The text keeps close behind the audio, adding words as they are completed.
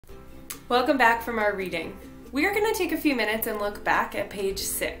Welcome back from our reading. We are going to take a few minutes and look back at page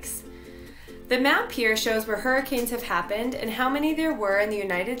 6. The map here shows where hurricanes have happened and how many there were in the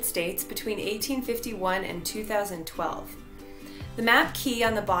United States between 1851 and 2012. The map key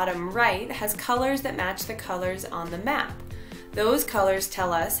on the bottom right has colors that match the colors on the map. Those colors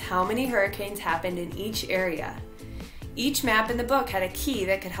tell us how many hurricanes happened in each area. Each map in the book had a key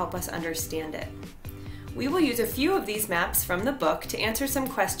that could help us understand it. We will use a few of these maps from the book to answer some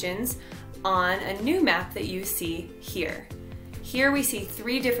questions on a new map that you see here. Here we see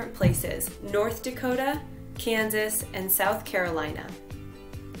 3 different places: North Dakota, Kansas, and South Carolina.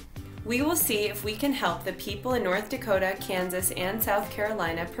 We will see if we can help the people in North Dakota, Kansas, and South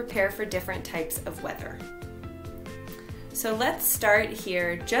Carolina prepare for different types of weather. So let's start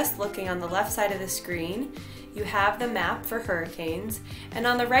here just looking on the left side of the screen. You have the map for hurricanes, and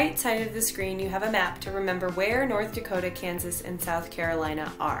on the right side of the screen you have a map to remember where North Dakota, Kansas, and South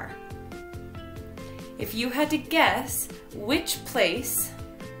Carolina are. If you had to guess which place,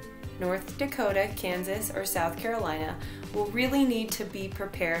 North Dakota, Kansas, or South Carolina, will really need to be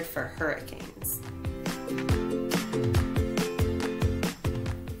prepared for hurricanes.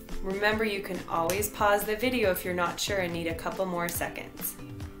 Remember, you can always pause the video if you're not sure and need a couple more seconds.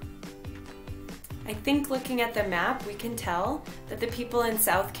 I think looking at the map, we can tell that the people in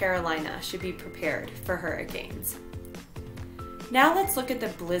South Carolina should be prepared for hurricanes. Now let's look at the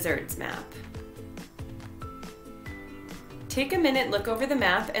blizzards map. Take a minute, look over the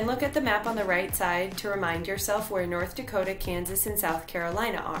map, and look at the map on the right side to remind yourself where North Dakota, Kansas, and South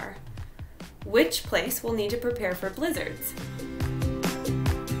Carolina are. Which place will need to prepare for blizzards?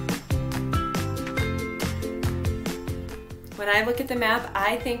 When I look at the map,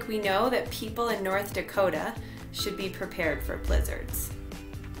 I think we know that people in North Dakota should be prepared for blizzards.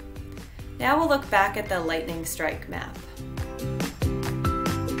 Now we'll look back at the lightning strike map.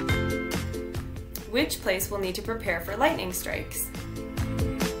 Which place will need to prepare for lightning strikes?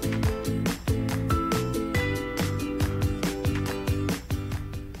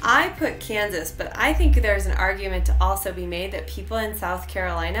 I put Kansas, but I think there's an argument to also be made that people in South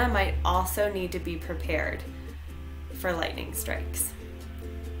Carolina might also need to be prepared for lightning strikes.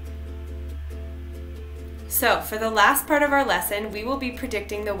 So for the last part of our lesson, we will be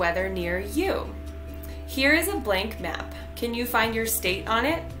predicting the weather near you. Here is a blank map. Can you find your state on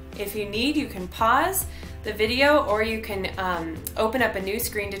it? If you need, you can pause the video or you can open up a new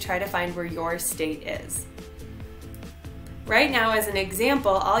screen to try to find where your state is. Right now, as an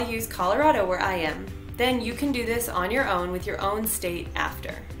example, I'll use Colorado where I am. Then you can do this on your own with your own state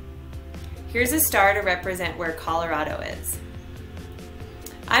after. Here's a star to represent where Colorado is.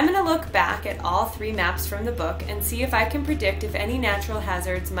 I'm going to look back at all 3 maps from the book and see if I can predict if any natural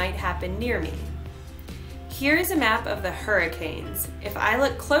hazards might happen near me. Here is a map of the hurricanes. If I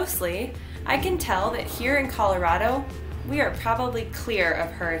look closely, I can tell that here in Colorado, we are probably clear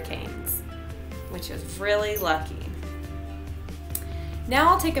of hurricanes, which is really lucky. Now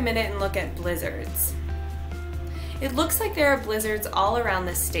I'll take a minute and look at blizzards. It looks like there are blizzards all around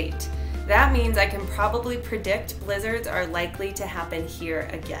the state. That means I can probably predict blizzards are likely to happen here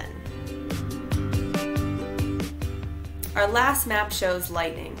again. Our last map shows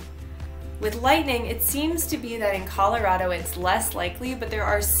lightning. With lightning, it seems to be that in Colorado it's less likely, but there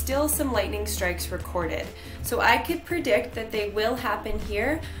are still some lightning strikes recorded. So I could predict that they will happen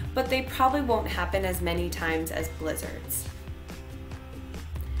here, but they probably won't happen as many times as blizzards.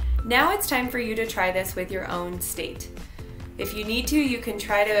 Now it's time for you to try this with your own state. If you need to, you can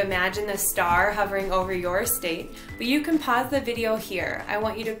try to imagine the star hovering over your state, but you can pause the video here. I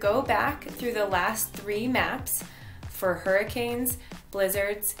want you to go back through the last 3 maps for hurricanes,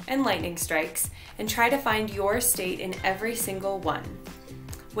 blizzards, and lightning strikes, and try to find your state in every single one.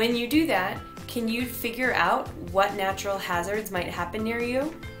 When you do that, can you figure out what natural hazards might happen near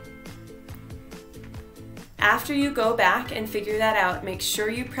you? After you go back and figure that out, make sure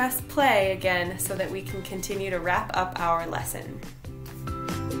you press play again so that we can continue to wrap up our lesson.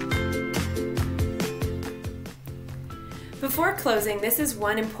 Before closing, this is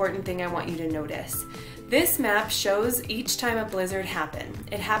one important thing I want you to notice. This map shows each time a blizzard happened.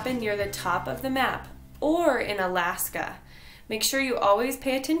 It happened near the top of the map or in Alaska. Make sure you always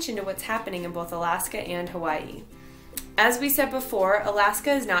pay attention to what's happening in both Alaska and Hawaii. As we said before,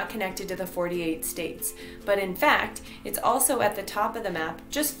 Alaska is not connected to the 48 states, but in fact, it's also at the top of the map,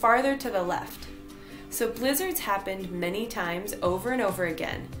 just farther to the left. So blizzards happened many times over and over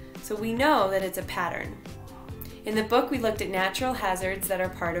again, so we know that it's a pattern. In the book, we looked at natural hazards that are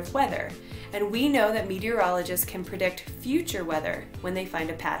part of weather, and we know that meteorologists can predict future weather when they find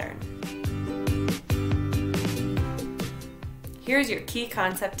a pattern. Here's your key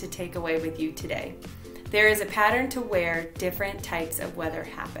concept to take away with you today. There is a pattern to where different types of weather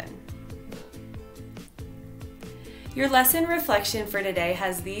happen. Your lesson reflection for today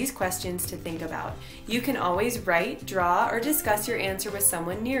has these questions to think about. You can always write, draw, or discuss your answer with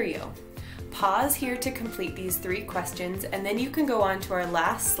someone near you. Pause here to complete these 3 questions, and then you can go on to our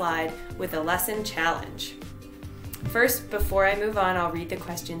last slide with a lesson challenge. First, before I move on, I'll read the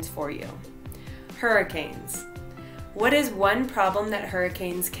questions for you. Hurricanes. What is one problem that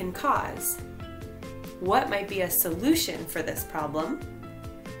hurricanes can cause? What might be a solution for this problem?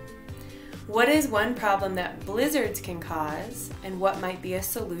 What is one problem that blizzards can cause, and what might be a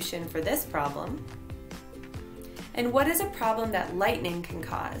solution for this problem? And what is a problem that lightning can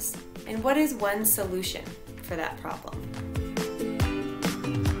cause, and what is one solution for that problem?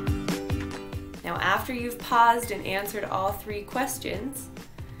 Now, after you've paused and answered all 3 questions,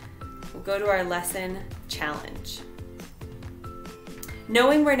 we'll go to our lesson challenge.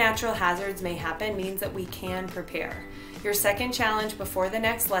 Knowing where natural hazards may happen means that we can prepare. Your second challenge before the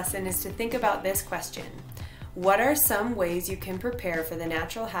next lesson is to think about this question. What are some ways you can prepare for the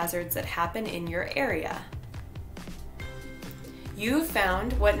natural hazards that happen in your area? You've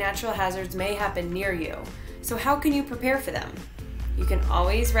found what natural hazards may happen near you, so how can you prepare for them? You can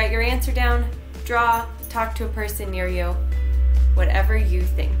always write your answer down, draw, talk to a person near you, whatever you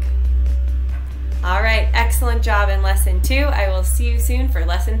think. All right, excellent job in lesson 2. I will see you soon for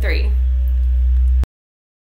lesson 3.